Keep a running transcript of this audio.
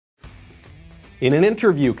In an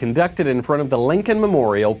interview conducted in front of the Lincoln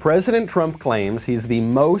Memorial, President Trump claims he's the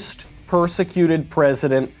most persecuted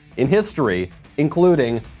president in history,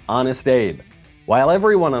 including Honest Abe. While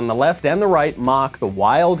everyone on the left and the right mock the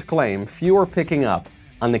wild claim, few are picking up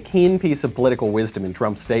on the keen piece of political wisdom in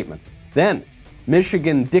Trump's statement. Then,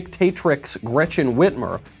 Michigan dictatrix Gretchen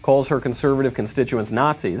Whitmer calls her conservative constituents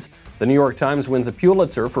Nazis. The New York Times wins a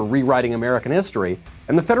Pulitzer for rewriting American history,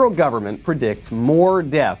 and the federal government predicts more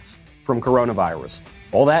deaths from coronavirus.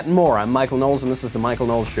 All that and more. I'm Michael Knowles, and this is The Michael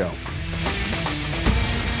Knowles Show.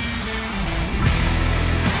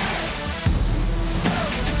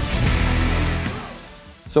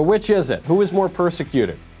 So which is it? Who is more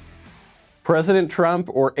persecuted? President Trump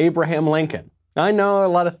or Abraham Lincoln? I know a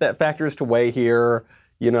lot of factors to weigh here.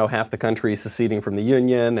 You know, half the country seceding from the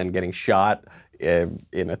Union and getting shot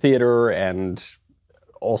in a theater, and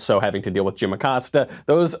also having to deal with Jim Acosta.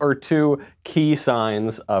 Those are two key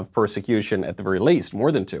signs of persecution, at the very least,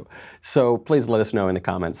 more than two. So please let us know in the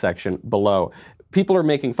comment section below. People are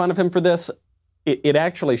making fun of him for this. It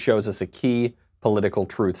actually shows us a key political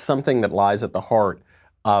truth, something that lies at the heart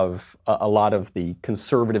of a lot of the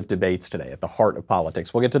conservative debates today, at the heart of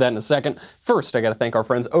politics. We'll get to that in a second. First, I got to thank our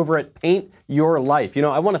friends over at Paint Your Life. You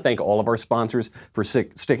know, I want to thank all of our sponsors for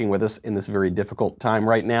sticking with us in this very difficult time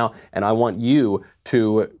right now, and I want you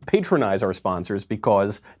to patronize our sponsors,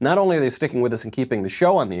 because not only are they sticking with us and keeping the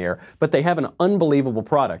show on the air, but they have an unbelievable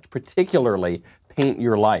product, particularly Paint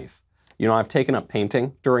Your Life. You know, I've taken up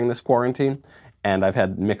painting during this quarantine, and I've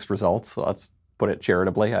had mixed results. So let's put it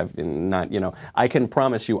charitably. I can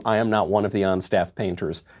promise you I am not one of the on-staff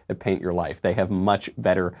painters at Paint Your Life. They have much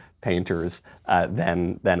better painters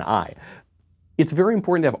than I. It's very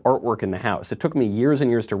important to have artwork in the house. It took me years and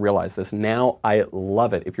years to realize this. Now I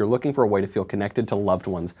love it. If you're looking for a way to feel connected to loved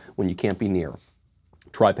ones when you can't be near,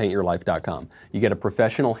 try paintyourlife.com. You get a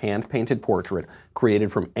professional hand-painted portrait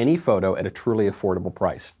created from any photo at a truly affordable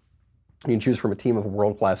price. You can choose from a team of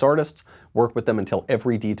world-class artists, work with them until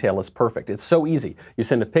every detail is perfect. It's so easy. You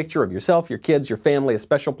send a picture of yourself, your kids, your family, a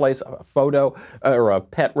special place, a photo, or a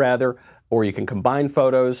pet rather, or you can combine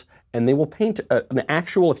photos, and they will paint an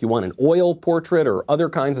actual, if you want, an oil portrait or other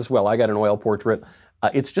kinds as well. I got an oil portrait.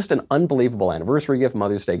 It's just an unbelievable anniversary gift,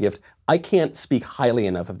 Mother's Day gift. I can't speak highly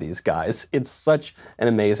enough of these guys. It's such an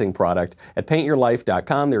amazing product. At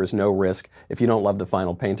paintyourlife.com, there is no risk. If you don't love the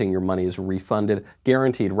final painting, your money is refunded,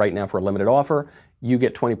 guaranteed right now for a limited offer. You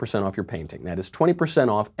get 20% off your painting. That is 20%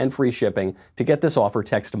 off and free shipping. To get this offer,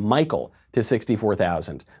 text Michael to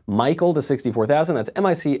 64,000. Michael to 64,000. That's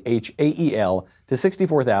MICHAEL to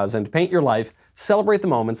 64,000. Paint Your Life. Celebrate the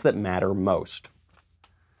moments that matter most.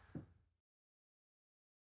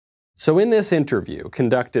 So in this interview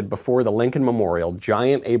conducted before the Lincoln Memorial,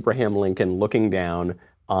 giant Abraham Lincoln looking down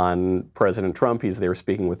on President Trump, he's there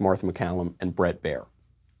speaking with Martha MacCallum and Bret Baier.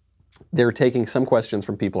 They're taking some questions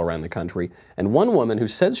from people around the country, and one woman who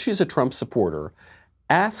says she's a Trump supporter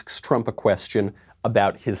asks Trump a question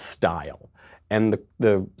about his style. And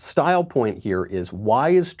the style point here is,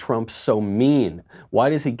 why is Trump so mean? Why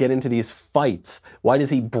does he get into these fights? Why does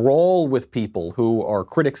he brawl with people who are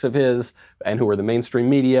critics of his and who are the mainstream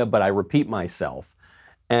media? But I repeat myself.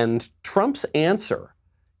 And Trump's answer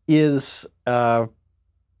is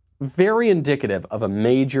very indicative of a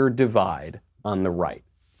major divide on the right.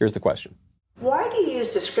 Here's the question. Why do you use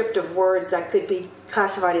descriptive words that could be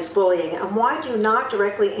classified as bullying, and why do you not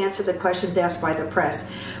directly answer the questions asked by the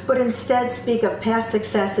press, but instead speak of past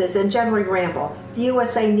successes and generally ramble? The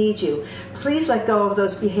USA needs you. Please let go of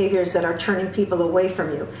those behaviors that are turning people away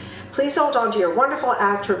from you. Please hold on to your wonderful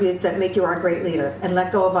attributes that make you our great leader, and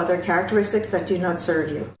let go of other characteristics that do not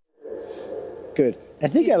serve you. Good. I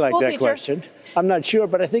think I like that question. I'm not sure,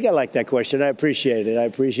 but I think I like that question. I appreciate it. I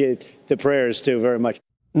appreciate the prayers, too, very much.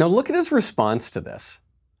 Now look at his response to this.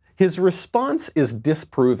 His response is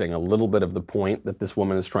disproving a little bit of the point that this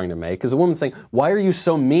woman is trying to make, because the woman's saying, why are you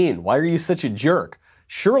so mean? Why are you such a jerk?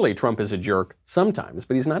 Surely Trump is a jerk sometimes,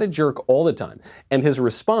 but he's not a jerk all the time. And his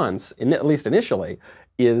response, at least initially,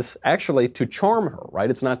 is actually to charm her, right?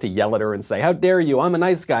 It's not to yell at her and say, how dare you? I'm a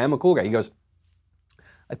nice guy. I'm a cool guy. He goes,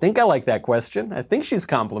 I think I like that question. I think she's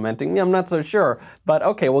complimenting me. I'm not so sure. But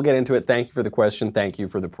okay, we'll get into it. Thank you for the question. Thank you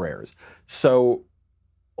for the prayers. So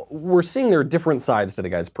we're seeing there are different sides to the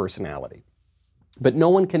guy's personality. But no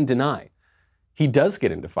one can deny he does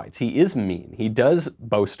get into fights. He is mean. He does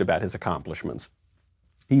boast about his accomplishments.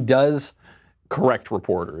 He does correct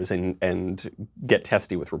reporters and get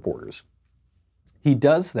testy with reporters. He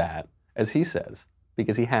does that, as he says,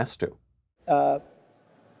 because he has to. I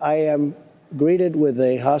am greeted with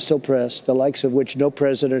a hostile press, the likes of which no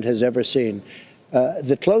president has ever seen.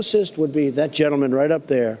 The closest would be that gentleman right up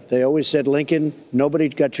there. They always said Lincoln. Nobody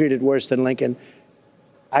got treated worse than Lincoln.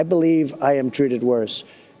 I believe I am treated worse.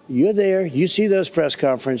 You're there. You see those press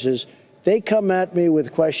conferences. They come at me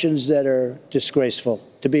with questions that are disgraceful,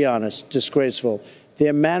 to be honest, disgraceful.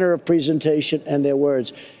 Their manner of presentation and their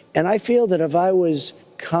words. And I feel that if I was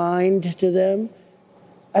kind to them,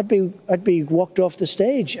 I'd be walked off the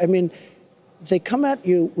stage. I mean, they come at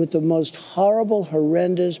you with the most horrible,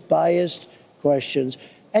 horrendous, biased questions.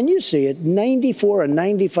 And you see it, 94 or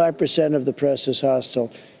 95% of the press is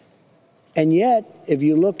hostile. And yet, if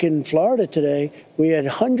you look in Florida today, we had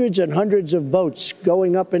hundreds and hundreds of boats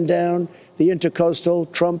going up and down the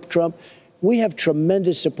intercoastal, Trump. We have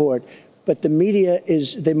tremendous support. But the media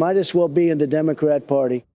they might as well be in the Democrat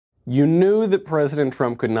Party. You knew that President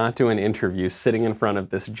Trump could not do an interview sitting in front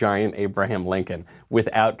of this giant Abraham Lincoln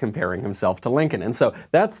without comparing himself to Lincoln. And so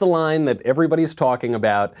that's the line that everybody's talking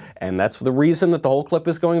about, and that's the reason that the whole clip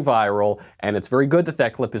is going viral. And it's very good that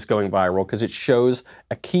that clip is going viral because it shows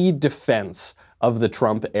a key defense of the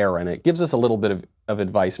Trump era, and it gives us a little bit of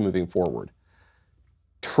advice moving forward.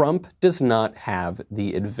 Trump does not have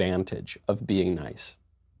the advantage of being nice.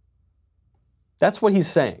 That's what he's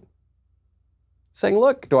saying. Saying,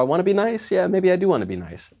 look, do I want to be nice? Yeah, maybe I do want to be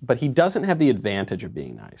nice. But he doesn't have the advantage of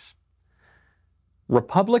being nice.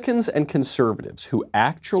 Republicans and conservatives who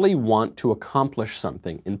actually want to accomplish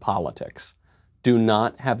something in politics do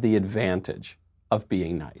not have the advantage of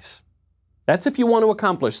being nice. That's if you want to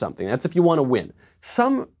accomplish something. That's if you want to win.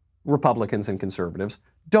 Some Republicans and conservatives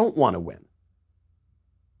don't want to win.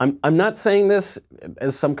 I'm not saying this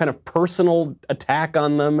as some kind of personal attack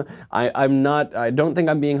on them. I don't think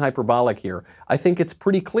I'm being hyperbolic here. I think it's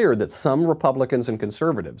pretty clear that some Republicans and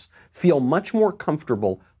conservatives feel much more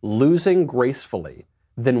comfortable losing gracefully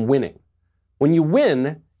than winning. When you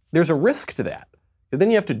win, there's a risk to that. Then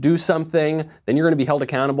you have to do something, then you're going to be held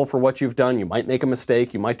accountable for what you've done. You might make a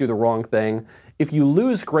mistake, you might do the wrong thing. If you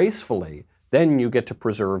lose gracefully, then you get to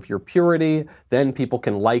preserve your purity, then people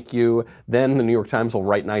can like you, then the New York Times will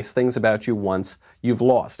write nice things about you once you've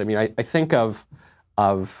lost. I mean, I think of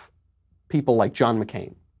people like John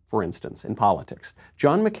McCain, for instance, in politics.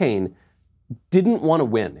 John McCain didn't want to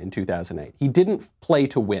win in 2008. He didn't play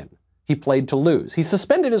to win. He played to lose. He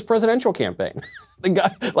suspended his presidential campaign. The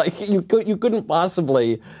guy, like, you couldn't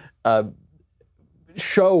possibly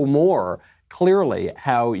show more clearly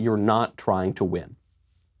how you're not trying to win.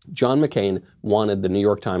 John McCain wanted the New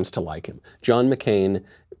York Times to like him. John McCain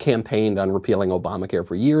campaigned on repealing Obamacare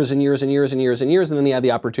for years and years and years and years and years, and then he had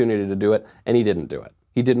the opportunity to do it, and he didn't do it.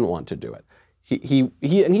 He didn't want to do it.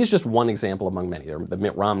 And he's just one example among many. There are the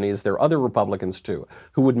Mitt Romneys. There are other Republicans, too,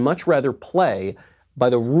 who would much rather play by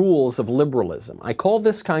the rules of liberalism. I call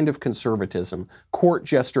this kind of conservatism court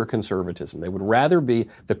jester conservatism. They would rather be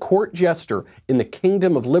the court jester in the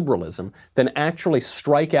kingdom of liberalism than actually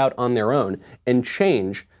strike out on their own and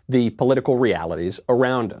change the political realities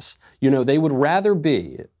around us. You know, they would rather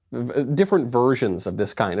be different versions of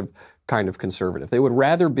this kind of conservative. They would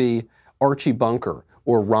rather be Archie Bunker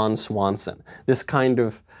or Ron Swanson, this kind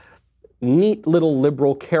of neat little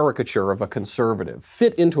liberal caricature of a conservative,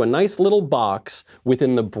 fit into a nice little box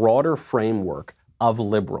within the broader framework of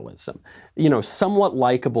liberalism. You know, somewhat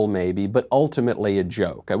likable maybe, but ultimately a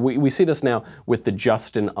joke. We see this now with the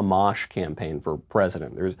Justin Amash campaign for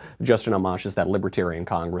president. Justin Amash is that libertarian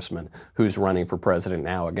congressman who's running for president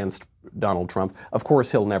now against Donald Trump. Of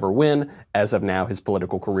course, he'll never win. As of now, his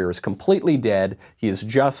political career is completely dead. He is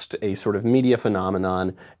just a sort of media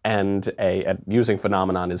phenomenon, and using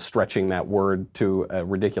phenomenon is stretching that word to a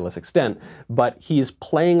ridiculous extent, but he's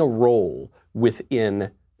playing a role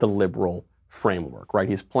within the liberal framework, right?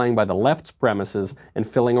 He's playing by the left's premises and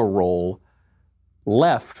filling a role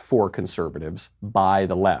left for conservatives by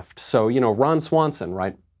the left. So, you know, Ron Swanson,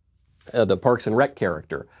 right, the Parks and Rec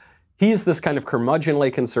character, he's this kind of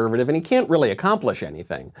curmudgeonly conservative, and he can't really accomplish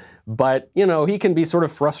anything. But, you know, he can be sort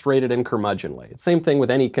of frustrated and curmudgeonly. Same thing with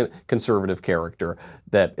any conservative character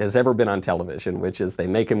that has ever been on television, which is they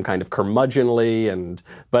make him kind of curmudgeonly,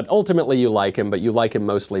 but ultimately you like him, but you like him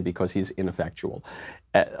mostly because he's ineffectual.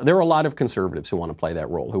 There are a lot of conservatives who want to play that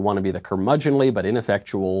role, who want to be the curmudgeonly but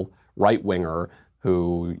ineffectual right-winger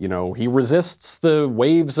who, you know, he resists the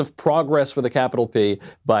waves of progress with a capital P,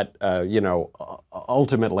 but, you know,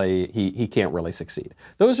 ultimately he can't really succeed.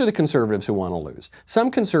 Those are the conservatives who want to lose.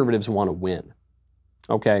 Some conservatives want to win,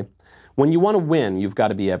 okay? When you want to win, you've got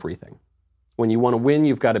to be everything. When you want to win,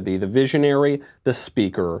 you've got to be the visionary, the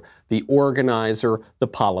speaker, the organizer, the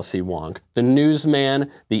policy wonk, the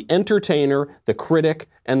newsman, the entertainer, the critic,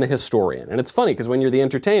 and the historian. And it's funny because when you're the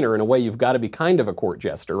entertainer, in a way, you've got to be kind of a court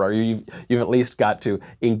jester, or you've at least got to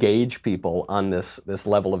engage people on this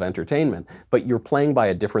level of entertainment. But you're playing by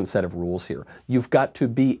a different set of rules here. You've got to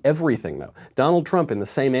be everything, though. Donald Trump, in the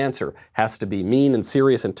same answer, has to be mean and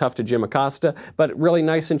serious and tough to Jim Acosta, but really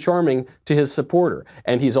nice and charming to his supporter.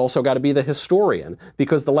 And he's also got to be the historian,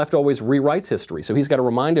 because the left always rewrites history. So he's got to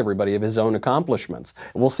remind everybody of his own accomplishments.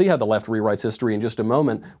 And we'll see how the left rewrites history in just a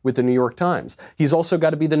moment with the New York Times. He's also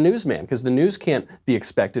got to be the newsman, because the news can't be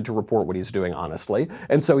expected to report what he's doing honestly.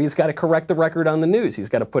 And so he's got to correct the record on the news. He's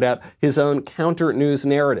got to put out his own counter-news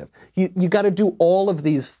narrative. You got to do all of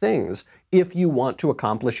these things if you want to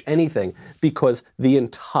accomplish anything, because the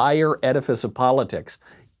entire edifice of politics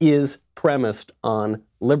is premised on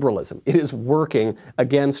liberalism. It is working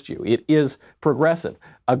against you. It is progressive.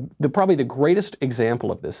 Probably the greatest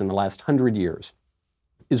example of this in the last 100 years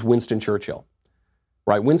is Winston Churchill.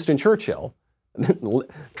 Right? Winston Churchill,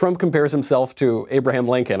 Trump compares himself to Abraham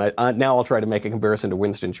Lincoln. Now I'll try to make a comparison to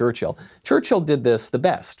Winston Churchill. Churchill did this the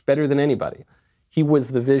best, better than anybody. He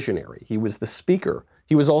was the visionary. He was the speaker.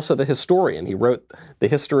 He was also the historian. He wrote the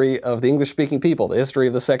history of the English-speaking people, the history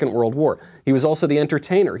of the Second World War. He was also the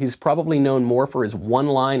entertainer. He's probably known more for his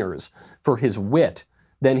one-liners, for his wit,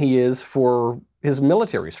 than he is for his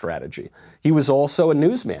military strategy. He was also a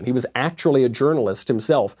newsman. He was actually a journalist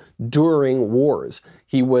himself during wars.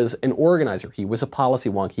 He was an organizer. He was a policy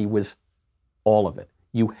wonk. He was all of it.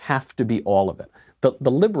 You have to be all of it.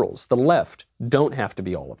 The liberals, the left, don't have to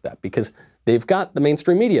be all of that, because they've got the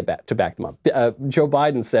mainstream media to back them up. Joe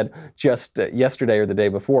Biden said just yesterday or the day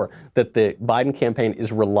before that the Biden campaign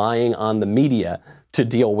is relying on the media to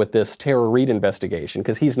deal with this Tara Reade investigation,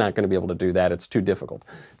 because he's not going to be able to do that. It's too difficult.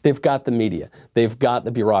 They've got the media. They've got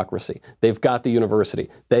the bureaucracy. They've got the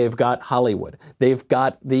university. They've got Hollywood. They've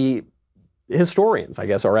got the historians, I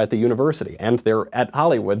guess, are at the university, and they're at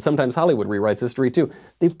Hollywood. Sometimes Hollywood rewrites history too.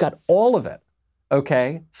 They've got all of it.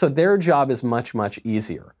 Okay? So their job is much, much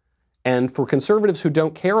easier. And for conservatives who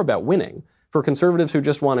don't care about winning, for conservatives who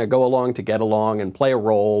just want to go along to get along and play a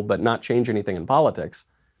role but not change anything in politics,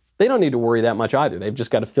 they don't need to worry that much either. They've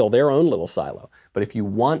just got to fill their own little silo. But if you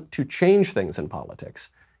want to change things in politics,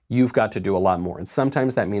 you've got to do a lot more. And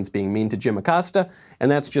sometimes that means being mean to Jim Acosta,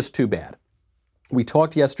 and that's just too bad. We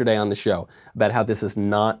talked yesterday on the show about how this is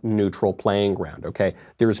not neutral playing ground, okay?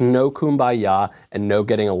 There's no kumbaya and no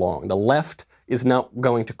getting along. The left is not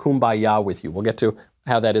going to kumbaya with you. We'll get to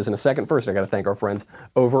how that is in a second. First, I got to thank our friends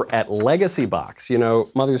over at Legacy Box. You know,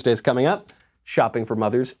 Mother's Day is coming up. Shopping for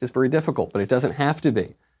mothers is very difficult, but it doesn't have to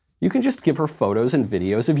be. You can just give her photos and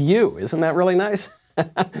videos of you. Isn't that really nice?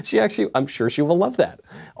 I'm sure she will love that.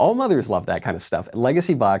 All mothers love that kind of stuff.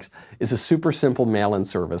 Legacy Box is a super simple mail-in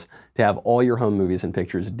service to have all your home movies and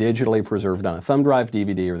pictures digitally preserved on a thumb drive,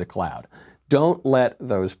 DVD, or the cloud. Don't let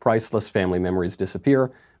those priceless family memories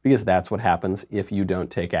disappear, because that's what happens if you don't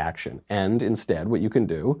take action. And instead, what you can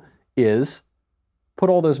do is put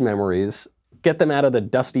all those memories, get them out of the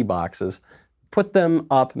dusty boxes, put them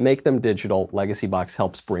up, make them digital. Legacy Box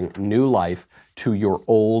helps bring new life to your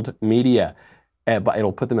old media. But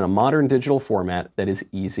it'll put them in a modern digital format that is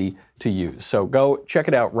easy to use. So go check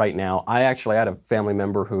it out right now. I actually had a family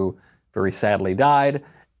member who very sadly died,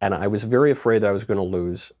 and I was very afraid that I was going to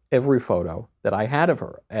lose every photo that I had of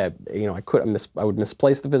her. I would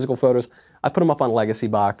misplace the physical photos. I put them up on Legacy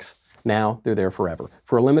Box. Now they're there forever.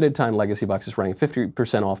 For a limited time, Legacy Box is running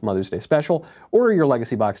 50% off Mother's Day special. Order your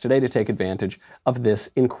Legacy Box today to take advantage of this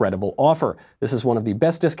incredible offer. This is one of the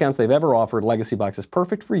best discounts they've ever offered. Legacy Box is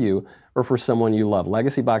perfect for you or for someone you love.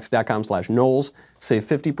 LegacyBox.com/Knowles. Save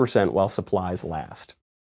 50% while supplies last.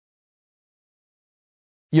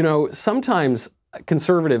 You know, sometimes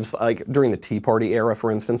conservatives, like during the Tea Party era, for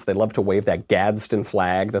instance, they love to wave that Gadsden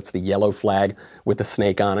flag. That's the yellow flag with the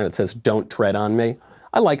snake on it. It says, "Don't tread on me."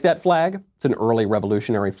 I like that flag. It's an early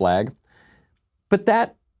revolutionary flag. But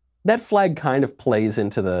that flag kind of plays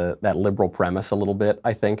into that liberal premise a little bit,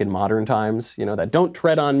 I think, in modern times. You know, that "don't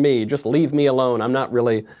tread on me, just leave me alone. I'm not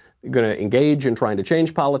really going to engage in trying to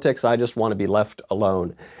change politics. I just want to be left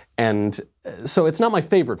alone." And so it's not my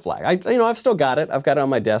favorite flag. I've still got it. I've got it on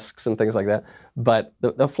my desks and things like that. But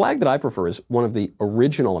the flag that I prefer is one of the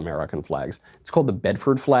original American flags. It's called the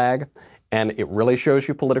Bedford flag. And it really shows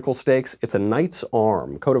you political stakes. It's a knight's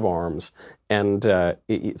arm, coat of arms, and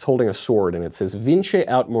it's holding a sword, and it says, "Vince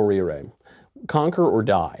aut morire," conquer or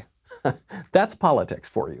die. That's politics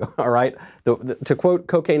for you, all right? To quote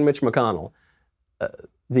Cocaine Mitch McConnell,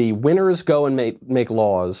 the winners go and make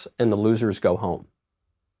laws, and the losers go home.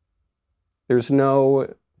 If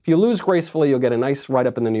you lose gracefully, you'll get a nice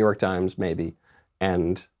write-up in the New York Times, maybe,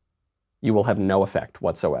 and you will have no effect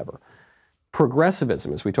whatsoever.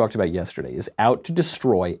 Progressivism, as we talked about yesterday, is out to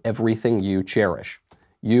destroy everything you cherish.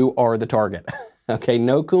 You are the target. Okay,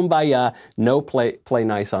 no kumbaya, no play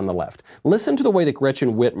nice on the left. Listen to the way that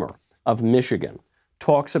Gretchen Whitmer of Michigan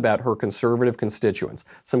talks about her conservative constituents.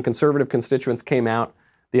 Some conservative constituents came out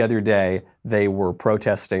the other day. They were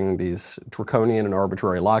protesting these draconian and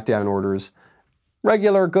arbitrary lockdown orders.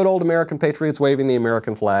 Regular, good old American patriots waving the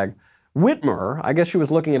American flag. Whitmer, I guess she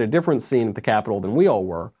was looking at a different scene at the Capitol than we all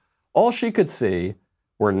were. All she could see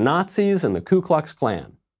were Nazis and the Ku Klux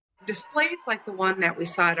Klan. Displays like the one that we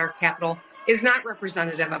saw at our Capitol is not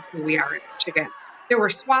representative of who we are in Michigan. There were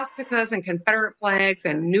swastikas and Confederate flags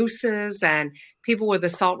and nooses and people with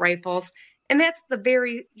assault rifles. And that's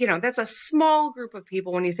that's a small group of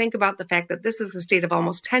people when you think about the fact that this is a state of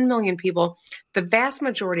almost 10 million people, the vast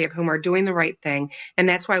majority of whom are doing the right thing. And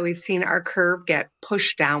that's why we've seen our curve get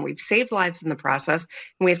pushed down. We've saved lives in the process.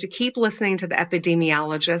 And we have to keep listening to the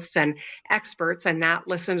epidemiologists and experts and not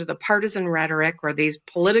listen to the partisan rhetoric or these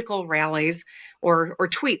political rallies or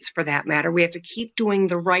tweets for that matter. We have to keep doing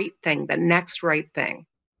the right thing, the next right thing.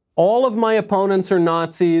 All of my opponents are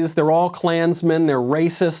Nazis, they're all Klansmen, they're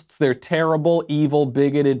racists, they're terrible, evil,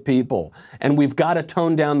 bigoted people. And we've got to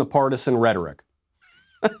tone down the partisan rhetoric.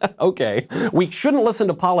 Okay, we shouldn't listen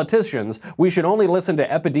to politicians, we should only listen to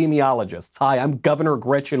epidemiologists. Hi, I'm Governor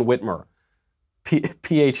Gretchen Whitmer,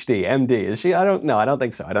 PhD, MD. Is she? I don't know, I don't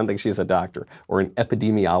think so. I don't think she's a doctor or an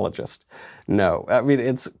epidemiologist. No, I mean,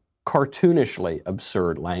 it's cartoonishly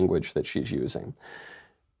absurd language that she's using.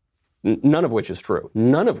 None of which is true.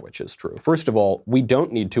 None of which is true. First of all, we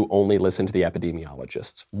don't need to only listen to the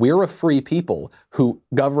epidemiologists. We're a free people who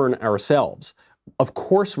govern ourselves. Of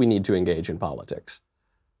course we need to engage in politics.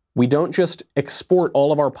 We don't just export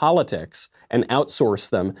all of our politics and outsource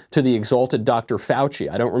them to the exalted Dr. Fauci.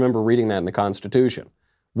 I don't remember reading that in the Constitution.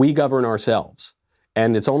 We govern ourselves.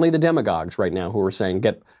 And it's only the demagogues right now who are saying,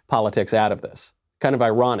 get politics out of this. Kind of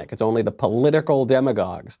ironic. It's only the political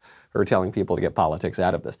demagogues who are telling people to get politics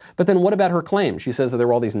out of this. But then what about her claim? She says that there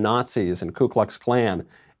were all these Nazis and Ku Klux Klan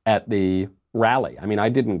at the rally. I mean, I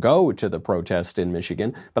didn't go to the protest in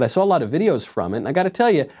Michigan, but I saw a lot of videos from it. And I got to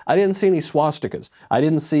tell you, I didn't see any swastikas. I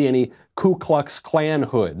didn't see any Ku Klux Klan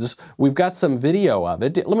hoods. We've got some video of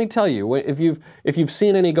it. Let me tell you, if you've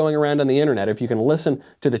seen any going around on the internet, if you can listen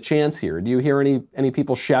to the chants here, do you hear any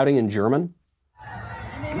people shouting in German?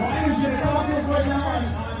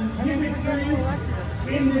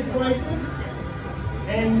 In this crisis,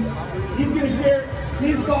 and he's going to share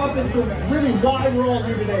his thoughts as to really why we're all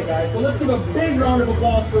here today, guys. So let's give a big round of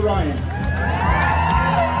applause for Ryan.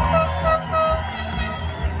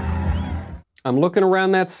 I'm looking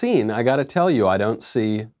around that scene. I got to tell you, I don't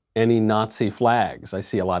see any Nazi flags. I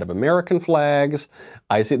see a lot of American flags.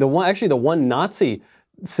 I see the one Nazi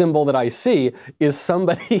symbol that I see is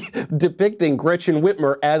somebody depicting Gretchen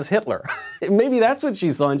Whitmer as Hitler. Maybe that's what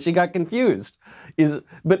she saw and she got confused.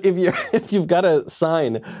 But if you've got a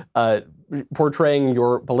sign portraying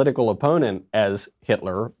your political opponent as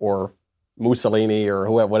Hitler or Mussolini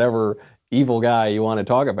or whatever evil guy you want to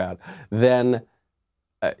talk about, then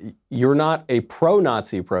you're not a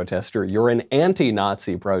pro-Nazi protester, you're an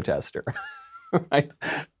anti-Nazi protester. Right?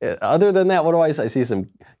 Other than that, what do I see? I see some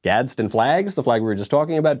Gadsden flags, the flag we were just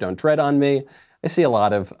talking about, don't tread on me. I see a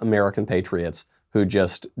lot of American patriots who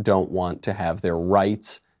just don't want to have their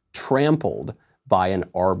rights trampled by an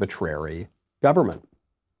arbitrary government.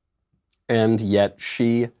 And yet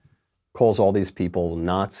she calls all these people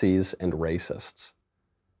Nazis and racists.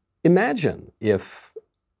 Imagine if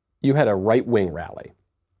you had a right-wing rally,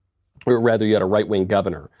 or rather you had a right-wing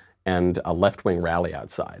governor and a left-wing rally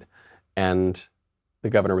outside. And the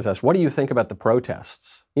governor was asked, what do you think about the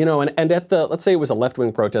protests? You know, and at let's say it was a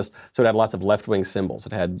left-wing protest, so it had lots of left-wing symbols.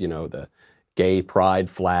 It had, the gay pride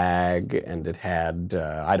flag, and it had,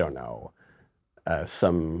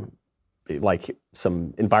 some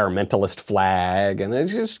environmentalist flag, and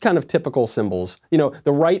it's just kind of typical symbols. The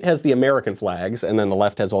right has the American flags, and then the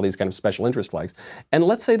left has all these kind of special interest flags. And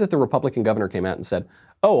let's say that the Republican governor came out and said,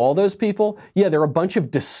 oh, all those people? Yeah, they're a bunch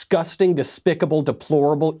of disgusting, despicable,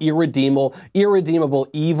 deplorable, irredeemable,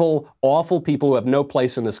 evil, awful people who have no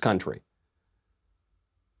place in this country.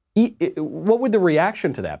 What would the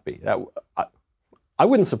reaction to that be? I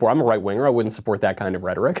wouldn't support, I'm a right-winger, I wouldn't support that kind of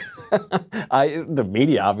rhetoric. The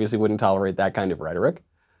media obviously wouldn't tolerate that kind of rhetoric.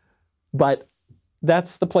 But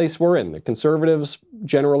that's the place we're in. The conservatives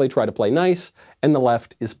generally try to play nice, and the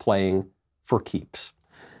left is playing for keeps.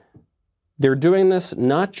 They're doing this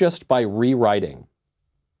not just by rewriting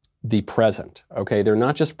the present, okay? They're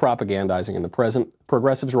not just propagandizing in the present.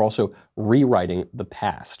 Progressives are also rewriting the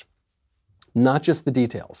past, not just the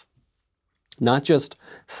details. Not just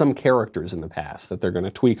some characters in the past that they're going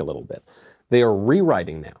to tweak a little bit. They are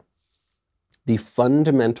rewriting now the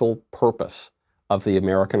fundamental purpose of the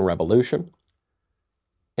American Revolution,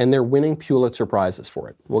 and they're winning Pulitzer Prizes for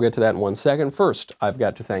it. We'll get to that in 1 second. First, I've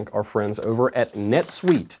got to thank our friends over at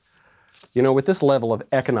NetSuite. You know, with this level of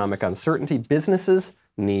economic uncertainty, businesses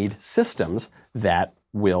need systems that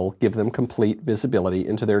will give them complete visibility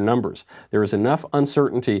into their numbers. There is enough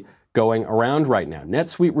uncertainty going around right now.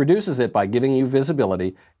 NetSuite reduces it by giving you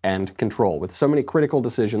visibility and control. With so many critical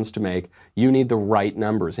decisions to make, you need the right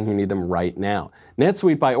numbers, and you need them right now.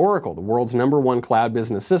 NetSuite by Oracle, the world's #1 cloud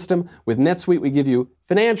business system. With NetSuite, we give you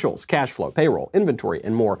financials, cash flow, payroll, inventory,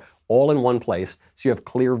 and more, all in one place, so you have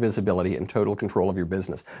clear visibility and total control of your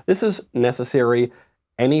business. This is necessary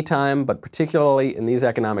anytime, but particularly in these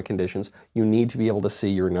economic conditions, you need to be able to see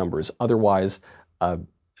your numbers. Otherwise,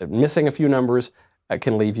 missing a few numbers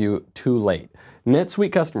can leave you too late.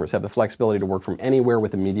 NetSuite customers have the flexibility to work from anywhere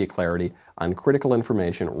with immediate clarity on critical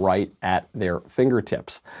information right at their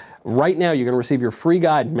fingertips. Right now, you're going to receive your free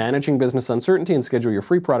guide, Managing Business Uncertainty, and schedule your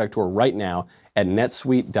free product tour right now at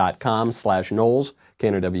netsuite.com/Knowles,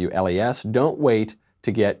 Knowles. Don't wait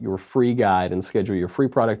to get your free guide and schedule your free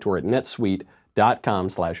product tour at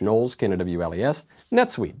netsuite.com/Knowles, Knowles,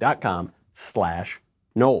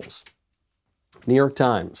 netsuite.com/Knowles. New York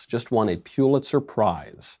Times just won a Pulitzer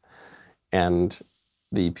Prize, and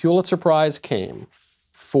the Pulitzer Prize came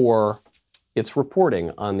for its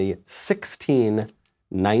reporting on the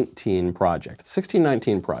 1619 Project. The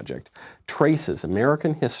 1619 Project traces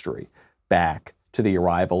American history back to the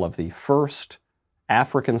arrival of the first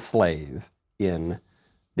African slave in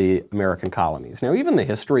the American colonies. Now, even the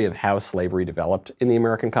history of how slavery developed in the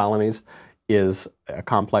American colonies is a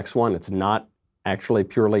complex one. It's not actually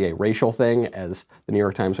purely a racial thing, as the New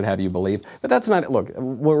York Times would have you believe. But that's not, look,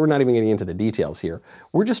 we're not even getting into the details here.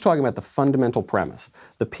 We're just talking about the fundamental premise.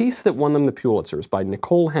 The piece that won them the Pulitzers by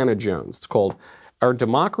Nicole Hannah-Jones. It's called Our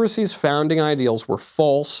Democracy's Founding Ideals Were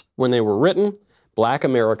False When They Were Written. Black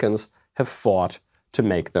Americans Have Fought to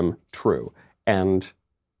Make Them True. And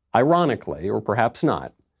ironically, or perhaps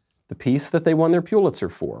not, the piece that they won their Pulitzer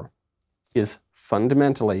for is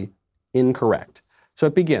fundamentally incorrect. So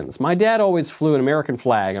it begins, my dad always flew an American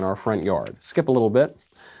flag in our front yard. Skip a little bit.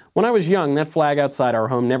 When I was young, that flag outside our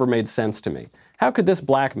home never made sense to me. How could this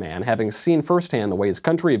black man, having seen firsthand the way his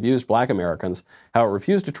country abused black Americans, how it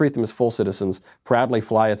refused to treat them as full citizens, proudly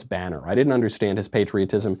fly its banner? I didn't understand his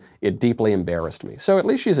patriotism. It deeply embarrassed me. So at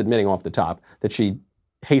least she's admitting off the top that she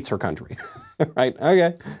hates her country, right?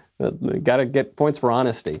 Okay, got to get points for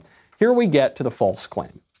honesty. Here we get to the false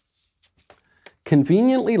claim.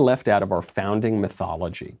 Conveniently left out of our founding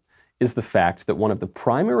mythology is the fact that one of the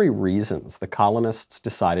primary reasons the colonists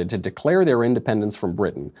decided to declare their independence from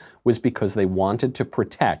Britain was because they wanted to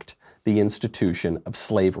protect the institution of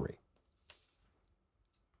slavery.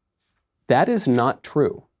 That is not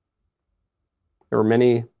true. There are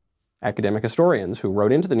many academic historians who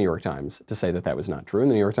wrote into the New York Times to say that that was not true, and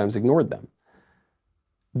the New York Times ignored them.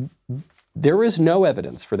 There is no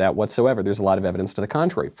evidence for that whatsoever. There's a lot of evidence to the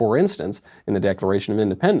contrary. For instance, in the Declaration of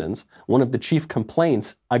Independence, one of the chief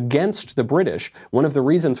complaints against the British, one of the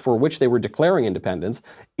reasons for which they were declaring independence,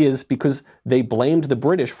 is because they blamed the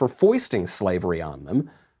British for foisting slavery on them,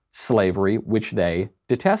 slavery which they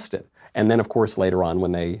detested. And then, of course, later on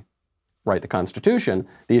when they write the Constitution,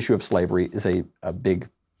 the issue of slavery is a big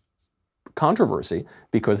controversy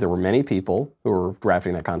because there were many people who were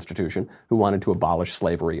drafting that Constitution who wanted to abolish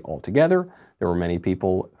slavery altogether. There were many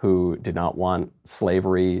people who did not want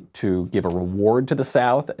slavery to give a reward to the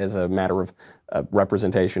South as a matter of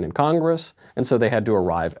representation in Congress. And so they had to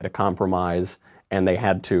arrive at a compromise, and they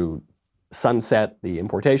had to sunset the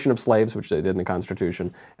importation of slaves, which they did in the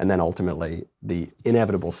Constitution, and then ultimately the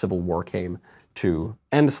inevitable Civil War came to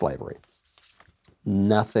end slavery.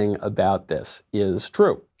 Nothing about this is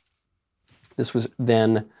true. This was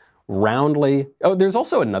then roundly... Oh, there's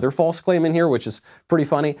also another false claim in here, which is pretty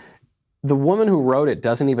funny. The woman who wrote it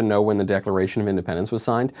doesn't even know when the Declaration of Independence was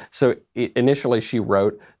signed. So initially she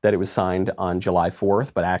wrote that it was signed on July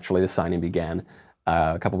 4th, but actually the signing began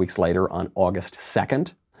a couple weeks later on August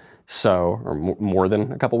 2nd. So, or more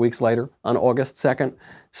than a couple weeks later on August 2nd.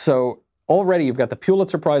 So already you've got the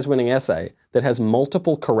Pulitzer Prize winning essay that has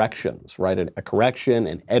multiple corrections, right? A correction,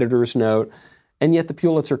 an editor's note, and yet the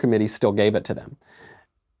Pulitzer Committee still gave it to them.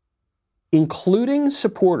 Including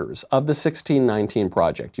supporters of the 1619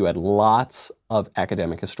 Project, you had lots of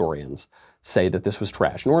academic historians say that this was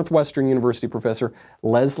trash. Northwestern University professor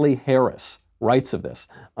Leslie Harris writes of this.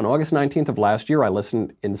 On August 19th of last year, I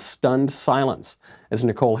listened in stunned silence as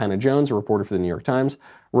Nicole Hannah-Jones, a reporter for the New York Times,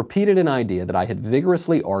 repeated an idea that I had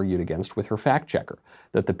vigorously argued against with her fact checker,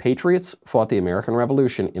 that the Patriots fought the American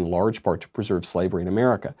Revolution in large part to preserve slavery in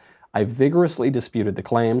America. I vigorously disputed the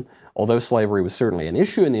claim. Although slavery was certainly an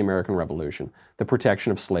issue in the American Revolution, the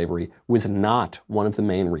protection of slavery was not one of the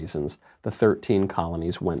main reasons the 13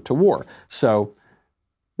 colonies went to war. So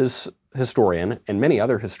this historian and many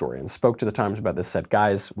other historians spoke to the Times about this, said,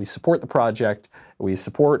 guys, we support the project, we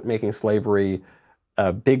support making slavery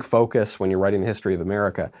a big focus when you're writing the history of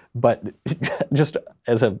America, but just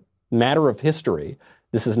as a matter of history,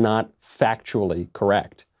 this is not factually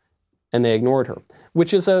correct. And they ignored her,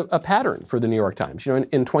 which is a pattern for the New York Times. You know,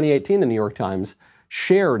 in 2018, the New York Times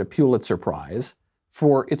shared a Pulitzer Prize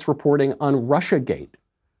for its reporting on Russiagate,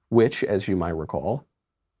 which, as you might recall,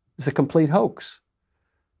 is a complete hoax.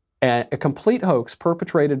 A complete hoax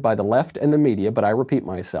perpetrated by the left and the media, but I repeat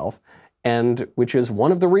myself, and which is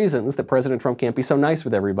one of the reasons that President Trump can't be so nice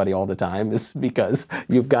with everybody all the time, is because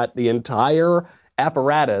you've got the entire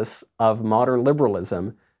apparatus of modern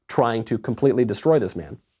liberalism trying to completely destroy this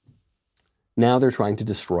man. Now they're trying to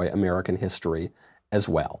destroy American history as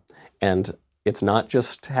well. And it's not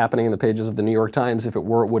just happening in the pages of the New York Times. If it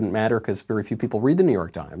were, it wouldn't matter because very few people read the New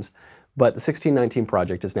York Times. But the 1619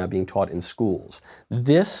 Project is now being taught in schools.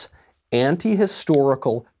 This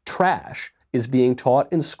anti-historical trash is being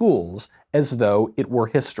taught in schools as though it were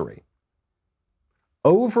history.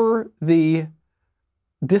 Over the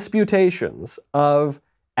disputations of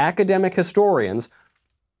academic historians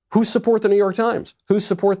who support the New York Times, who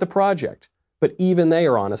support the project. But even they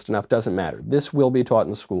are honest enough, doesn't matter. This will be taught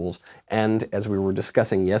in schools. And as we were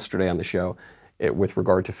discussing yesterday on the show, with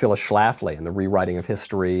regard to Phyllis Schlafly and the rewriting of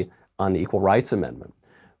history on the Equal Rights Amendment,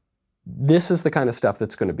 this is the kind of stuff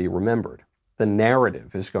that's going to be remembered. The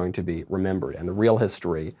narrative is going to be remembered, and the real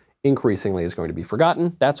history increasingly is going to be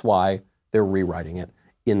forgotten. That's why they're rewriting it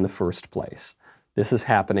in the first place. This is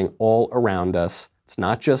happening all around us. It's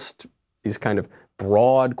not just these kind of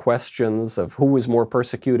broad questions of who was more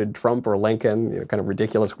persecuted, Trump or Lincoln, kind of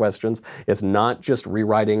ridiculous questions. It's not just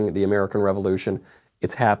rewriting the American Revolution.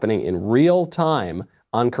 It's happening in real time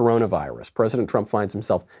on coronavirus. President Trump finds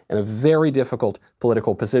himself in a very difficult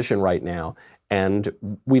political position right now, and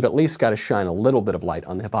we've at least got to shine a little bit of light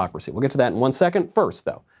on the hypocrisy. We'll get to that in 1 second. First,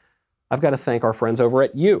 though, I've got to thank our friends over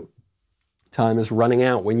at You. Time is running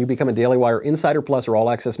out. When you become a Daily Wire Insider Plus or All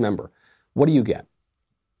Access member, what do you get?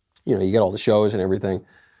 You know, you get all the shows and everything.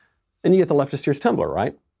 And you get the Leftist Tears tumbler,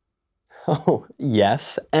 right? Oh,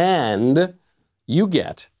 yes. And you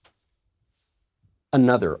get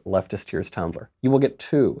another Leftist Tears tumbler. You will get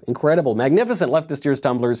 2 incredible, magnificent Leftist Tears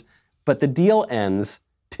tumblers, but the deal ends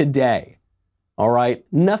today. All right?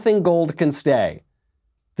 Nothing gold can stay.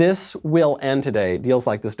 This will end today. Deals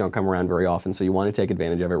like this don't come around very often, so you want to take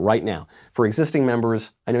advantage of it right now. For existing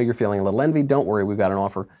members, I know you're feeling a little envy. Don't worry, we've got an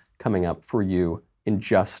offer coming up for you in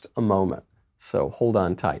just a moment. So hold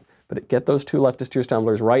on tight. But get those 2 Leftist Tears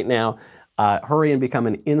tumblers right now. Hurry and become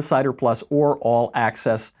an Insider Plus or All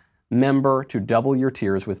Access member to double your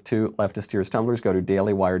tiers with 2 Leftist Tears tumblers. Go to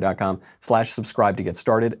dailywire.com/subscribe to get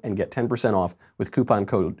started and get 10% off with coupon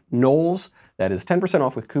code Knowles. That is 10%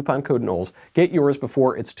 off with coupon code Knowles. Get yours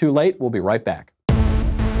before it's too late. We'll be right back.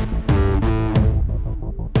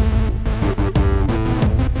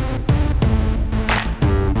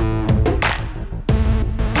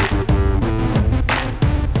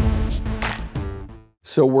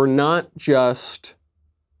 So we're not just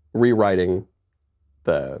rewriting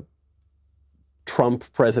the Trump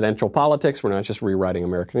presidential politics. We're not just rewriting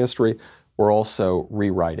American history. We're also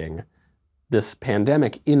rewriting this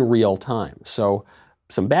pandemic in real time. So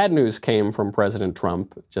some bad news came from President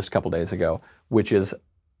Trump just a couple days ago, which is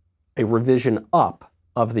a revision up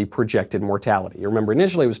of the projected mortality. You remember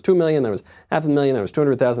initially it was 2 million, then it was 500,000, then it was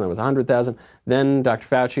 200,000, then it was 100,000. Then Dr.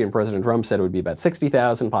 Fauci and President Trump said it would be about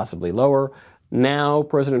 60,000, possibly lower. Now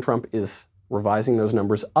President Trump is revising those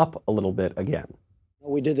numbers up a little bit again.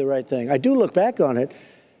 We did the right thing. I do look back on it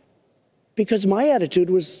because my attitude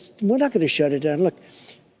was, we're not going to shut it down. Look,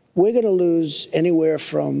 we're going to lose anywhere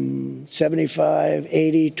from 75,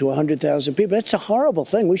 80 to 100,000 people. That's a horrible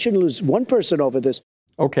thing. We shouldn't lose one person over this.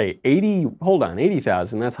 Okay,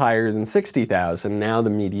 80,000, that's higher than 60,000. Now the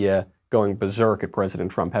media going berserk at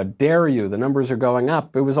President Trump. How dare you? The numbers are going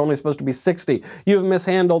up. It was only supposed to be 60. You've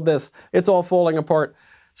mishandled this. It's all falling apart.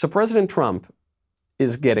 So President Trump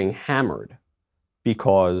is getting hammered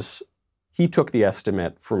because he took the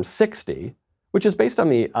estimate from 60, which is based on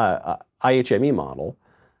the IHME model,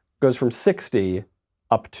 goes from 60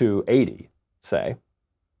 up to 80, say.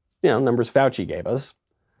 You know, numbers Fauci gave us.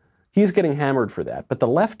 He's getting hammered for that, but the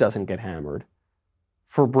left doesn't get hammered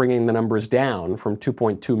for bringing the numbers down from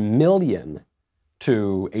 2.2 million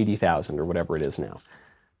to 80,000 or whatever it is now.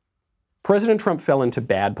 President Trump fell into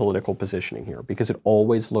bad political positioning here because it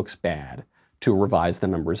always looks bad to revise the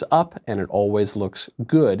numbers up, and it always looks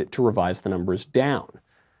good to revise the numbers down.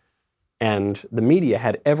 And the media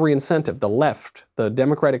had every incentive, the left, the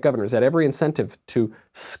Democratic governors had every incentive to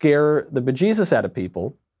scare the bejesus out of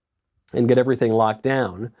people and get everything locked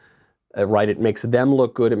down. Right? It makes them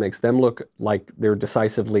look good. It makes them look like they're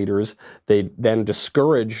decisive leaders. They then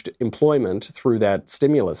discouraged employment through that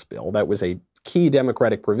stimulus bill. That was a key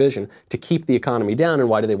Democratic provision to keep the economy down. And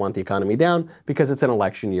why do they want the economy down? Because it's an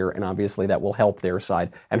election year, and obviously that will help their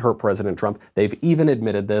side and hurt President Trump. They've even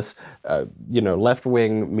admitted this.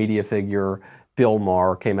 Left-wing media figure Bill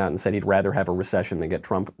Maher came out and said he'd rather have a recession than get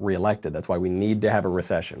Trump reelected. That's why we need to have a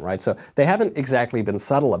recession, right? So they haven't exactly been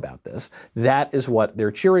subtle about this. That is what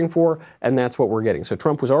they're cheering for, and that's what we're getting. So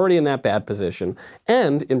Trump was already in that bad position,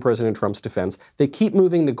 and in President Trump's defense, they keep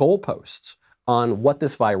moving the goalposts on what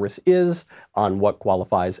this virus is, on what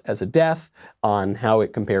qualifies as a death, on how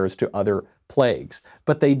it compares to other plagues.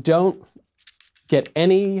 But they don't get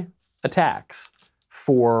any attacks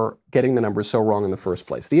for getting the numbers so wrong in the first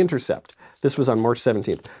place. The Intercept, this was on March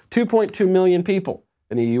 17th. 2.2 million people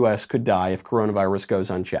in the U.S. could die if coronavirus goes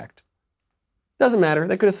unchecked. Doesn't matter.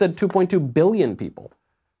 They could have said 2.2 billion people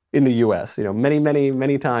in the U.S. Many, many,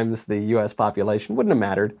 many times the U.S. population. Wouldn't have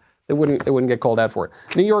mattered. They wouldn't get called out for it.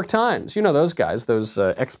 New York Times, those guys, those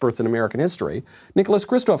experts in American history. Nicholas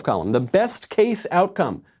Kristof column, the best case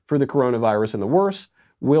outcome for the coronavirus and the worst.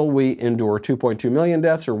 Will we endure 2.2 million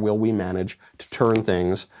deaths, or will we manage to turn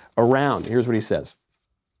things around? Here's what he says.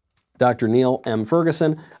 Dr. Neil M.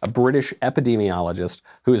 Ferguson, a British epidemiologist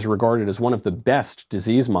who is regarded as one of the best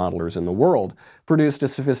disease modelers in the world, produced a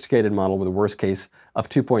sophisticated model with a worst case of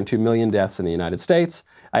 2.2 million deaths in the United States.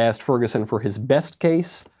 I asked Ferguson for his best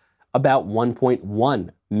case, about 1.1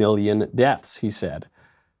 million deaths, he said.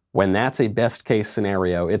 When that's a best case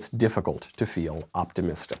scenario, it's difficult to feel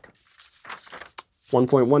optimistic.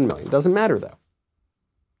 1.1 million. Doesn't matter, though.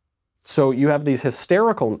 So you have these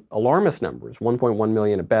hysterical alarmist numbers, 1.1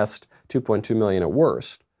 million at best, 2.2 million at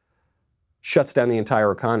worst. Shuts down the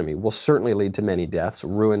entire economy, will certainly lead to many deaths,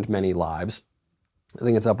 ruined many lives. I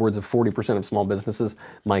think it's upwards of 40% of small businesses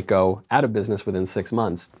might go out of business within 6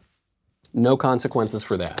 months. No consequences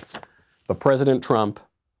for that. But President Trump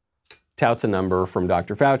touts a number from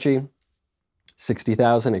Dr. Fauci,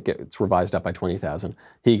 60,000. It gets revised up by 20,000.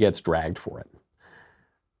 He gets dragged for it.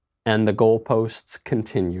 And the goalposts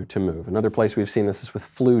continue to move. Another place we've seen this is with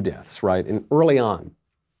flu deaths, right? And early on,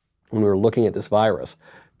 when we were looking at this virus,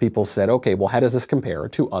 people said, okay, well, how does this compare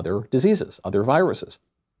to other diseases, other viruses?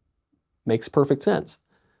 Makes perfect sense.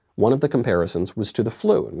 One of the comparisons was to the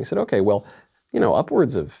flu. And we said, okay, well,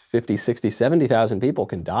 upwards of 50, 60, 70,000 people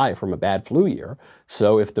can die from a bad flu year.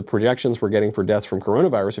 So if the projections we're getting for deaths from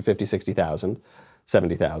coronavirus are 50, 60,000,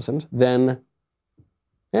 70,000, then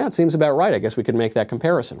yeah, it seems about right. I guess we could make that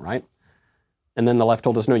comparison, right? And then the left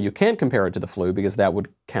told us, no, you can't compare it to the flu because that would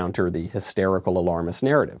counter the hysterical alarmist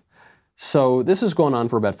narrative. So this has gone on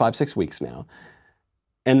for about 5-6 weeks now.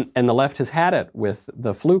 And the left has had it with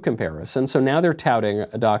the flu comparison. So now they're touting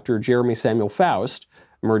Dr. Jeremy Samuel Faust,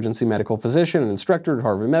 emergency medical physician and instructor at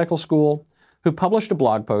Harvard Medical School, who published a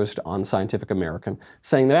blog post on Scientific American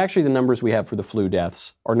saying that actually the numbers we have for the flu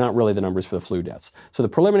deaths are not really the numbers for the flu deaths. So the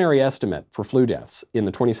preliminary estimate for flu deaths in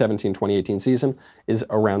the 2017-2018 season is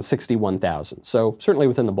around 61,000. So certainly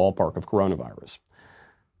within the ballpark of coronavirus.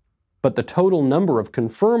 But the total number of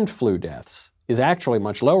confirmed flu deaths is actually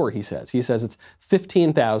much lower, he says. He says it's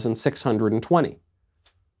 15,620.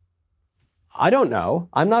 I don't know.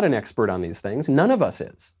 I'm not an expert on these things. None of us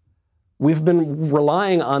is. We've been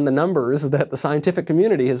relying on the numbers that the scientific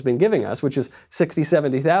community has been giving us, which is 60,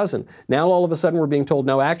 70,000. Now all of a sudden we're being told,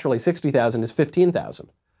 no, actually 60,000 is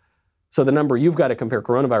 15,000. So the number you've got to compare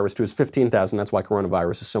coronavirus to is 15,000. That's why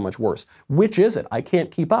coronavirus is so much worse. Which is it? I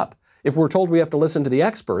can't keep up. If we're told we have to listen to the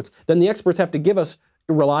experts, then the experts have to give us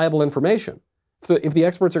reliable information. If the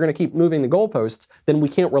experts are going to keep moving the goalposts, then we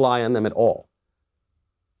can't rely on them at all.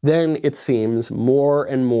 Then it seems more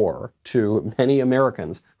and more to many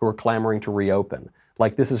Americans who are clamoring to reopen,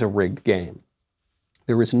 like this is a rigged game.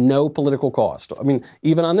 There is no political cost. I mean,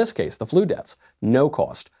 even on this case, the flu deaths, no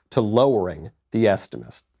cost to lowering the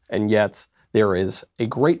estimates. And yet there is a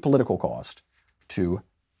great political cost to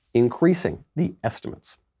increasing the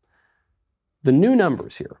estimates. The new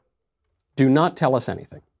numbers here do not tell us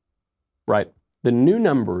anything, right? The new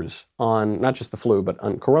numbers on not just the flu, but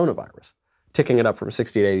on coronavirus, ticking it up from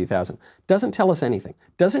 60 to 80,000, doesn't tell us anything,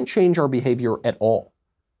 doesn't change our behavior at all.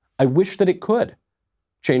 I wish that it could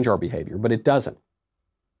change our behavior, but it doesn't.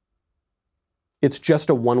 It's just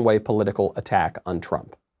a one-way political attack on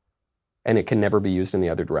Trump. And it can never be used in the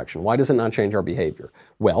other direction. Why does it not change our behavior?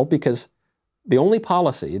 Well, because the only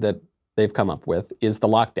policy that they've come up with is the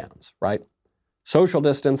lockdowns, right? Social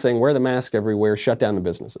distancing, wear the mask everywhere, shut down the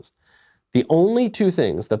businesses. The only two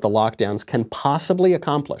things that the lockdowns can possibly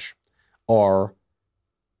accomplish are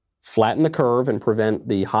flatten the curve and prevent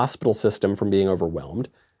the hospital system from being overwhelmed,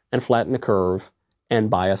 and flatten the curve and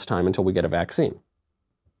buy us time until we get a vaccine.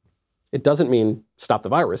 It doesn't mean stop the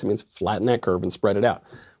virus. It means flatten that curve and spread it out.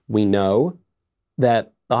 We know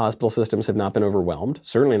that the hospital systems have not been overwhelmed,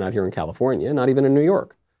 certainly not here in California, not even in New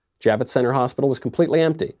York. Javits Center Hospital was completely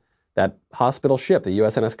empty. That hospital ship, the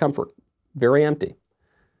USNS Comfort, very empty.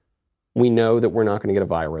 We know that we're not going to get a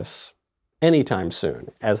virus anytime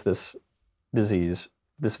soon as this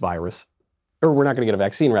virus, or we're not going to get a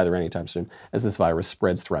vaccine rather anytime soon as this virus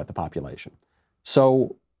spreads throughout the population.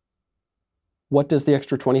 So what does the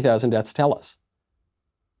extra 20,000 deaths tell us?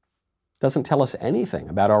 Doesn't tell us anything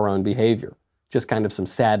about our own behavior, just kind of some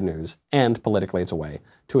sad news, and politically it's a way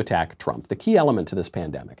to attack Trump. The key element to this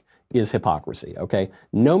pandemic is hypocrisy, okay?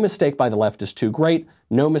 No mistake by the left is too great,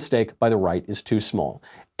 no mistake by the right is too small.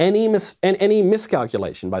 Any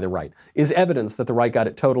miscalculation by the right is evidence that the right got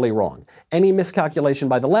it totally wrong. Any miscalculation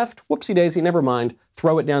by the left, whoopsie daisy, never mind,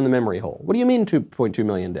 throw it down the memory hole. What do you mean 2.2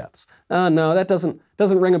 million deaths? No, that doesn't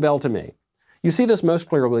ring a bell to me. You see this most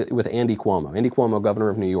clearly with Andy Cuomo, governor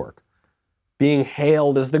of New York, being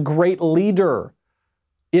hailed as the great leader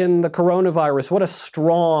in the coronavirus. What a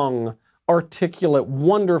strong, articulate,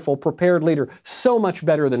 wonderful, prepared leader. So much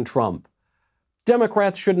better than Trump.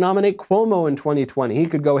 Democrats should nominate Cuomo in 2020. He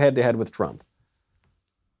could go head-to-head with Trump.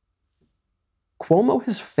 Cuomo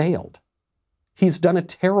has failed. He's done a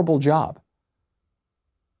terrible job.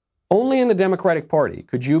 Only in the Democratic Party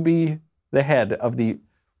could you be the head of the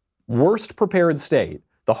worst prepared state,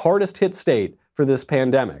 the hardest hit state for this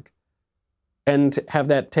pandemic, and have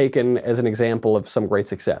that taken as an example of some great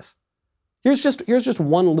success. Here's just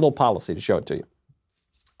one little policy to show it to you.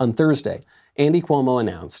 On Thursday, Andy Cuomo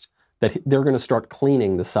announced that they're going to start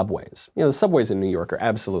cleaning the subways. You know, the subways in New York are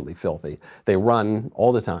absolutely filthy. They run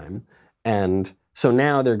all the time. And so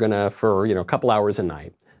now they're going to, for a couple hours a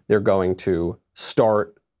night, they're going to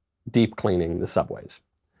start deep cleaning the subways.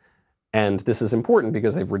 And this is important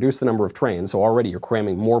because they've reduced the number of trains, so already you're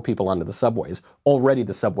cramming more people onto the subways. Already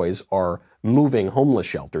the subways are moving homeless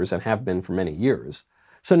shelters and have been for many years.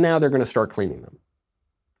 So now they're going to start cleaning them.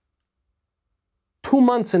 2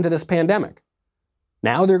 months into this pandemic,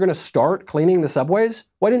 now they're going to start cleaning the subways?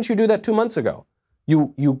 Why didn't you do that 2 months ago?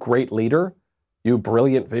 You great leader, you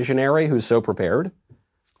brilliant visionary who's so prepared.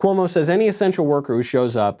 Cuomo says any essential worker who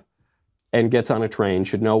shows up and gets on a train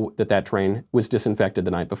should know that that train was disinfected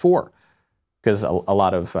the night before, because a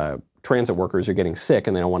lot of transit workers are getting sick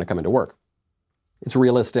and they don't want to come into work. It's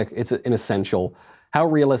realistic. It's an essential. How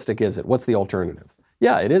realistic is it? What's the alternative?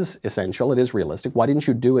 Yeah, it is essential. It is realistic. Why didn't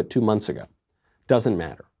you do it 2 months ago? Doesn't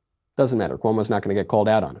matter. Doesn't matter. Cuomo's not going to get called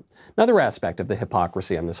out on it. Another aspect of the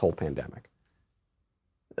hypocrisy on this whole pandemic,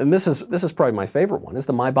 and this is probably my favorite one, is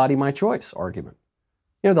the my body, my choice argument.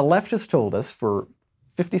 The left has told us for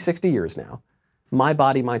 50, 60 years now, my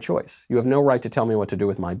body, my choice. You have no right to tell me what to do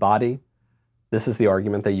with my body. This is the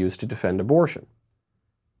argument they use to defend abortion.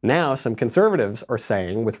 Now, some conservatives are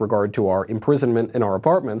saying, with regard to our imprisonment in our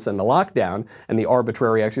apartments and the lockdown and the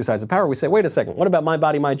arbitrary exercise of power, we say, wait a second, what about my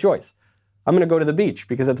body, my choice? I'm going to go to the beach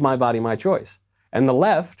because it's my body, my choice. And the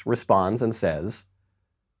left responds and says,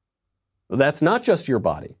 well, that's not just your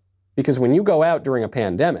body, because when you go out during a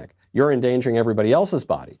pandemic, you're endangering everybody else's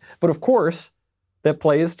body. But of course, that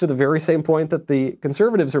plays to the very same point that the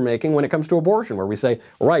conservatives are making when it comes to abortion, where we say,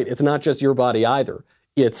 right, it's not just your body either.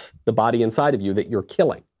 It's the body inside of you that you're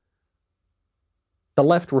killing. The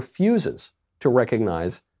left refuses to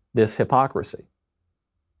recognize this hypocrisy.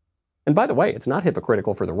 And by the way, it's not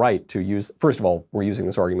hypocritical for the right to use, first of all, we're using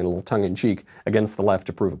this argument a little tongue-in-cheek against the left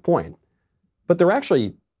to prove a point, but they're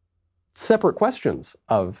actually separate questions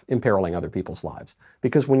of imperiling other people's lives.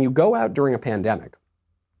 Because when you go out during a pandemic,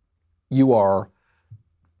 you are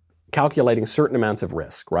calculating certain amounts of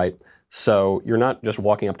risk, right? So you're not just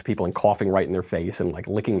walking up to people and coughing right in their face and like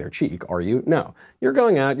licking their cheek, are you? No. You're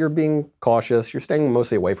going out, you're being cautious, you're staying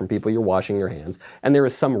mostly away from people, you're washing your hands, and there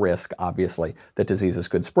is some risk, obviously, that diseases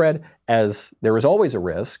could spread, as there is always a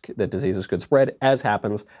risk that diseases could spread, as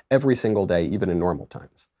happens every single day, even in normal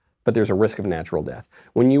times. But there's a risk of natural death.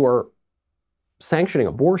 When you are sanctioning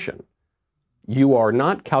abortion, you are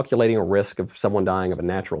not calculating a risk of someone dying of a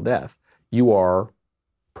natural death. You are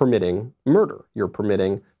permitting murder. You're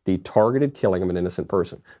permitting the targeted killing of an innocent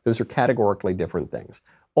person. Those are categorically different things.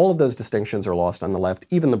 All of those distinctions are lost on the left.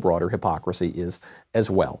 Even the broader hypocrisy is as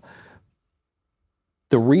well.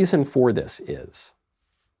 The reason for this is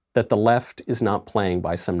that the left is not playing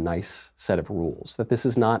by some nice set of rules, that this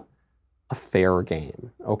is not a fair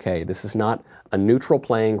game, okay? This is not a neutral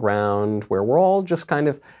playing ground where we're all just kind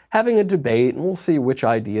of having a debate and we'll see which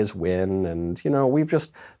ideas win and,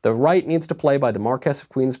 the right needs to play by the Marquess of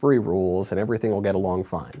Queensberry rules and everything will get along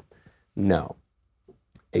fine. No.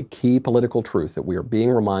 A key political truth that we are being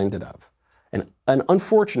reminded of, an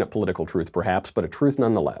unfortunate political truth perhaps, but a truth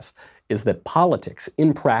nonetheless, is that politics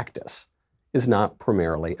in practice is not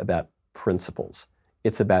primarily about principles.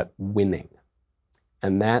 It's about winning.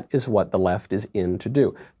 And that is what the left is in to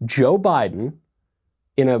do. Joe Biden,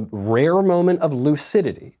 in a rare moment of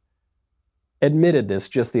lucidity, admitted this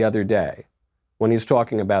just the other day when he was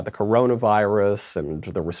talking about the coronavirus and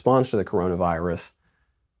the response to the coronavirus.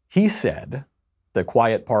 He said, the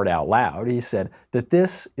quiet part out loud, he said that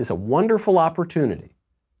this is a wonderful opportunity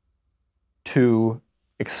to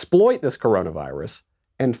exploit this coronavirus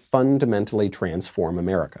and fundamentally transform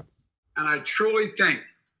America. And I truly think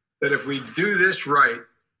that if we do this right,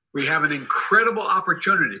 we have an incredible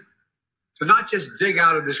opportunity to not just dig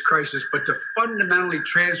out of this crisis, but to fundamentally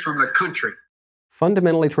transform the country.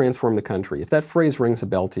 Fundamentally transform the country. If that phrase rings a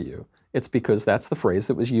bell to you, it's because that's the phrase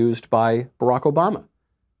that was used by Barack Obama.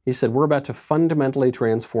 He said, we're about to fundamentally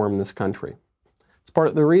transform this country. It's part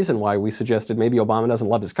of the reason why we suggested maybe Obama doesn't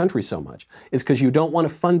love his country so much, is because you don't want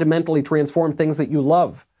to fundamentally transform things that you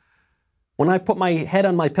love. When I put my head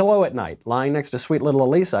on my pillow at night, lying next to sweet little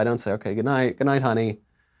Elisa, I don't say, okay, good night, honey.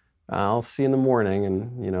 I'll see you in the morning,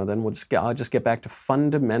 and then I'll just get back to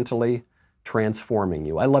fundamentally transforming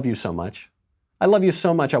you. I love you so much. I love you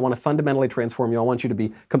so much. I want to fundamentally transform you. I want you to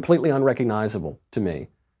be completely unrecognizable to me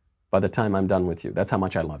by the time I'm done with you. That's how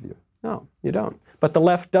much I love you. No, you don't. But the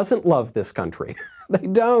left doesn't love this country. They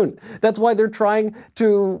don't. That's why they're trying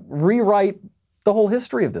to rewrite the whole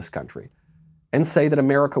history of this country and say that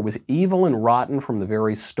America was evil and rotten from the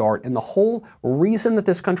very start. And the whole reason that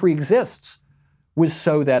this country exists was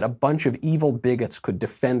so that a bunch of evil bigots could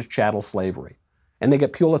defend chattel slavery. And they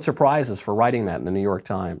get Pulitzer Prizes for writing that in the New York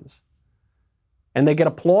Times. And they get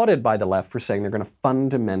applauded by the left for saying they're going to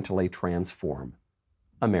fundamentally transform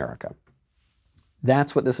America.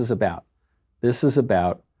 That's what this is about. This is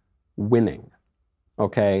about winning,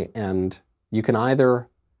 okay? And you can either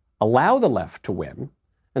allow the left to win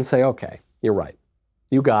and say, okay, you're right.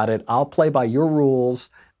 You got it. I'll play by your rules.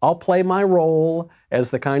 I'll play my role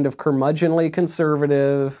as the kind of curmudgeonly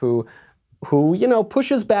conservative who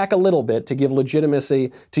pushes back a little bit to give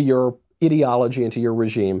legitimacy to your ideology and to your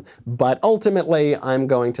regime. But ultimately, I'm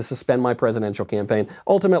going to suspend my presidential campaign.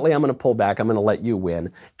 Ultimately, I'm going to pull back. I'm going to let you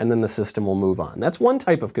win. And then the system will move on. That's one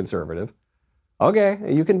type of conservative. Okay,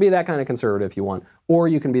 you can be that kind of conservative if you want. Or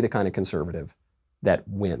you can be the kind of conservative that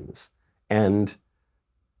wins. And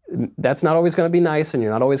that's not always going to be nice, and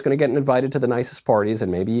you're not always going to get invited to the nicest parties,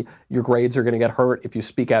 and maybe your grades are going to get hurt if you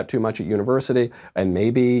speak out too much at university, and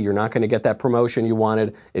maybe you're not going to get that promotion you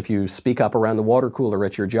wanted if you speak up around the water cooler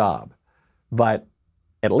at your job. But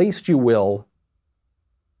at least you will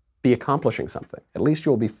be accomplishing something. At least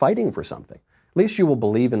you will be fighting for something. At least you will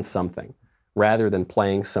believe in something rather than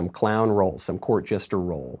playing some clown role, some court jester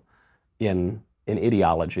role in an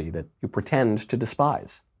ideology that you pretend to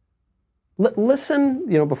despise. Listen,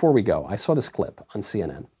 before we go, I saw this clip on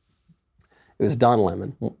CNN. It was Don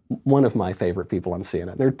Lemon, one of my favorite people on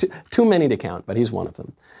CNN. There are too many to count, but he's one of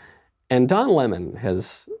them. And Don Lemon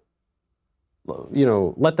has,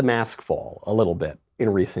 let the mask fall a little bit in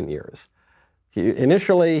recent years.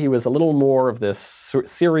 Initially, he was a little more of this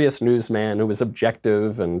serious newsman who was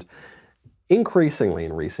objective, and increasingly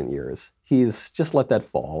in recent years, he's just let that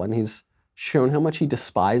fall, and he's shown how much he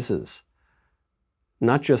despises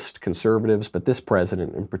not just conservatives, but this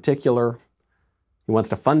president in particular. He wants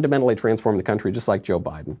to fundamentally transform the country just like Joe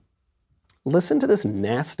Biden. Listen to this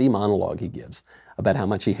nasty monologue he gives about how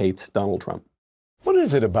much he hates Donald Trump. What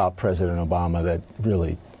is it about President Obama that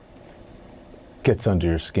really gets under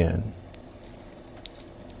your skin?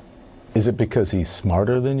 Is it because he's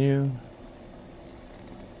smarter than you?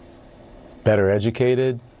 Better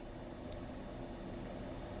educated?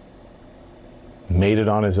 Made it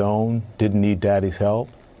on his own, didn't need daddy's help.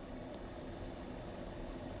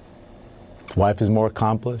 His wife is more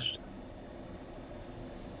accomplished,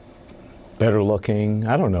 better looking.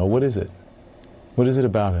 I don't know. What is it? What is it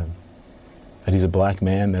about him? That he's a black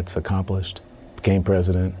man that's accomplished, became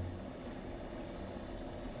president?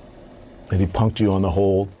 That he punked you on the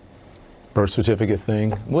whole birth certificate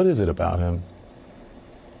thing? What is it about him?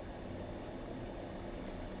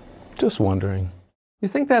 Just wondering. You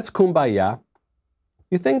think that's kumbaya?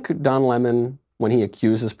 You think Don Lemon, when he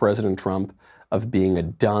accuses President Trump of being a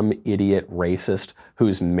dumb, idiot racist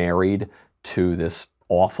who's married to this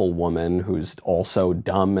awful woman who's also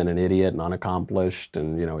dumb and an idiot and unaccomplished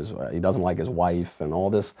and, he doesn't like his wife and all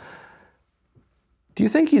this, do you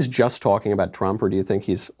think he's just talking about Trump, or do you think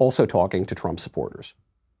he's also talking to Trump supporters?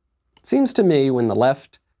 It seems to me when the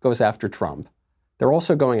left goes after Trump, they're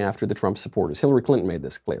also going after the Trump supporters. Hillary Clinton made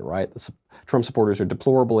this clear, right? The Trump supporters are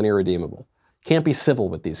deplorable and irredeemable. Can't be civil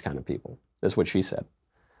with these kind of people, is what she said.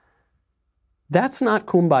 That's not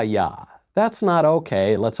kumbaya. That's not,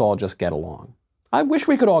 okay, let's all just get along. I wish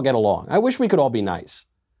we could all get along. I wish we could all be nice.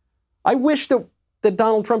 I wish that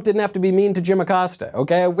Donald Trump didn't have to be mean to Jim Acosta,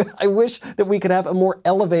 okay? I wish that we could have a more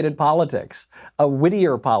elevated politics, a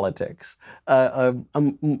wittier politics. I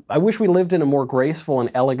wish we lived in a more graceful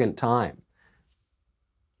and elegant time.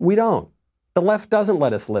 We don't. The left doesn't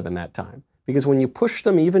let us live in that time, because when you push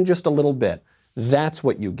them even just a little bit, that's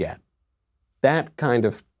what you get. That kind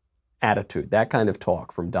of attitude, that kind of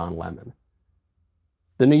talk from Don Lemon.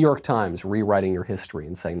 The New York Times rewriting your history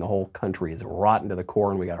and saying the whole country is rotten to the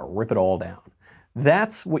core and we got to rip it all down.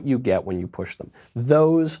 That's what you get when you push them.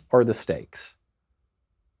 Those are the stakes.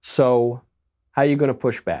 So how are you going to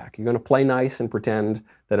push back? You're going to play nice and pretend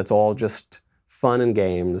that it's all just fun and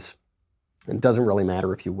games and it doesn't really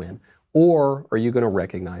matter if you win? Or are you going to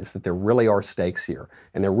recognize that there really are stakes here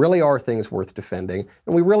and there really are things worth defending,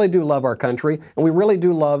 and we really do love our country, and we really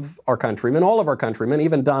do love our countrymen, all of our countrymen,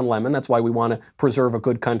 even Don Lemon. That's why we want to preserve a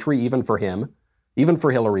good country, even for him, even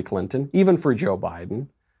for Hillary Clinton, even for Joe Biden.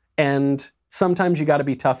 And sometimes you got to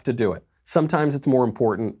be tough to do it. Sometimes it's more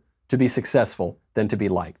important to be successful than to be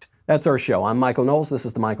liked. That's our show. I'm Michael Knowles. This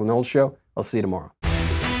is The Michael Knowles Show. I'll see you tomorrow.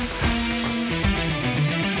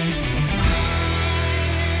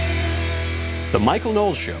 The Michael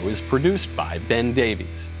Knowles Show is produced by Ben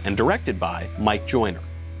Davies and directed by Mike Joyner.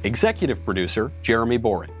 Executive producer, Jeremy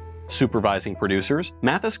Boring. Supervising producers,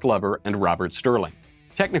 Mathis Glover and Robert Sterling.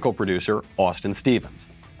 Technical producer, Austin Stevens.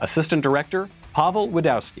 Assistant director, Pavel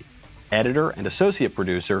Wadowski. Editor and associate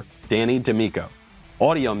producer, Danny D'Amico.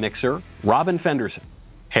 Audio mixer, Robin Fenderson.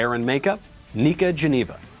 Hair and makeup, Nika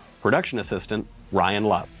Geneva. Production assistant, Ryan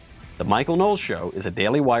Love. The Michael Knowles Show is a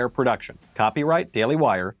Daily Wire production. Copyright Daily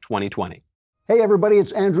Wire 2020. Hey everybody,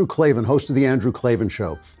 it's Andrew Klavan, host of The Andrew Klavan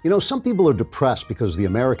Show. You know, some people are depressed because the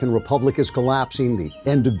American Republic is collapsing, the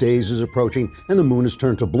end of days is approaching, and the moon has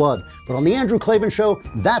turned to blood. But on The Andrew Klavan Show,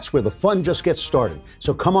 that's where the fun just gets started.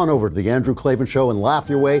 So come on over to The Andrew Klavan Show and laugh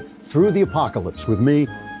your way through the apocalypse with me,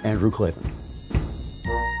 Andrew Klavan.